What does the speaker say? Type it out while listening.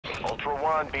Ultra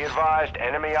One, be advised,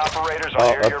 enemy operators are Oh,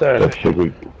 near up your there.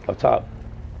 position. Up top.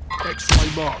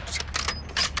 X-ray marked.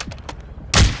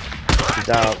 He's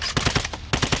down.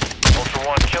 Ultra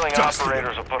One, killing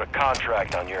operators will put a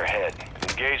contract on your head.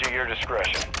 Engage at your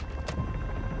discretion.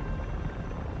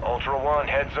 Ultra One,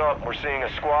 heads up. We're seeing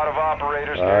a squad of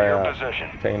operators near your position.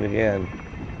 Ping again.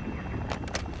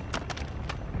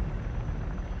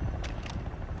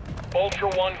 Ultra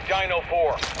One, Dino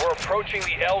 4. We're approaching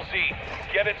the LZ.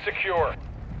 Get it secure.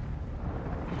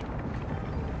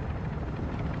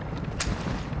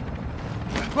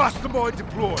 Cluster boy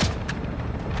deployed.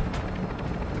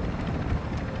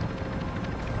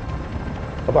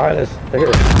 Behind us. They're here.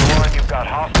 Ultra One, you've got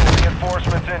hostile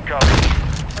reinforcements incoming.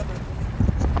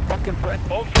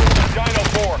 Ultra One, Dino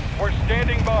 4. We're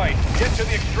standing by. Get to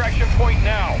the extraction point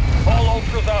now. All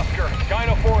Ultras Oscar.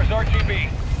 Dino 4 is RGB.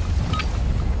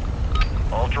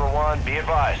 Ultra One, be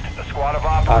advised. A squad of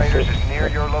operators is near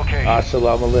your location.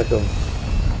 Assalamu alaikum.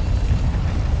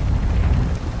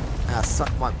 Ah,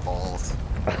 suck my balls.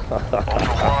 Ultra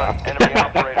One, enemy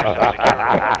operators have secured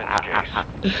a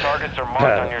in this case. Targets are marked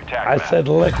on your TAC I map. said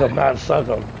lick them, not suck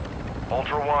them.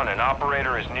 Ultra One, an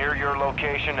operator is near your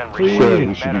location and Please. requesting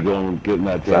We should be medical. going getting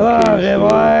that Hello, damn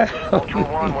case. boy. Ultra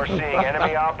One, we're seeing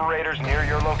enemy operators near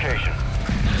your location.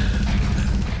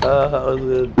 That was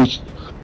good.